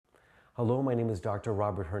Hello, my name is Dr.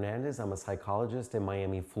 Robert Hernandez. I'm a psychologist in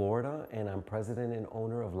Miami, Florida, and I'm president and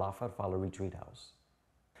owner of La Farfalla Retreat House.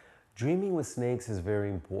 Dreaming with snakes is very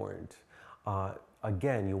important.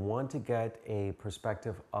 Again, you want to get a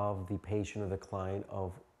perspective of the patient or the client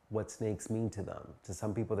of what snakes mean to them. To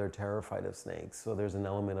some people, they're terrified of snakes, so there's an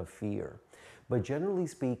element of fear. But generally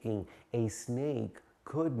speaking, a snake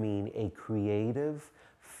could mean a creative,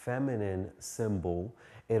 feminine symbol.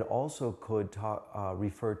 It also could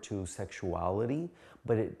refer to sexuality,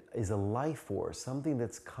 but it is a life force, something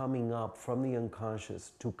that's coming up from the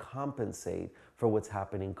unconscious to compensate for what's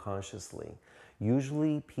happening consciously.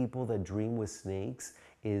 Usually people that dream with snakes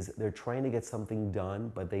is they're trying to get something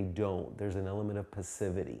done, but they don't. There's an element of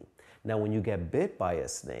passivity. Now, when you get bit by a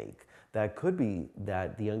snake, that could be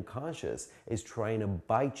that the unconscious is trying to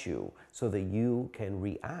bite you so that you can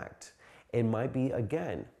react. It might be,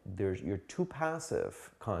 again, you're too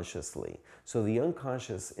passive consciously. So the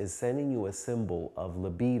unconscious is sending you a symbol of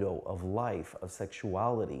libido, of life, of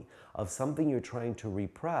sexuality, of something you're trying to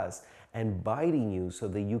repress and biting you so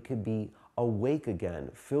that you can be awake again,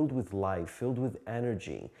 filled with life, filled with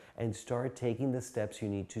energy, and start taking the steps you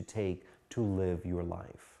need to take to live your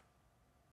life.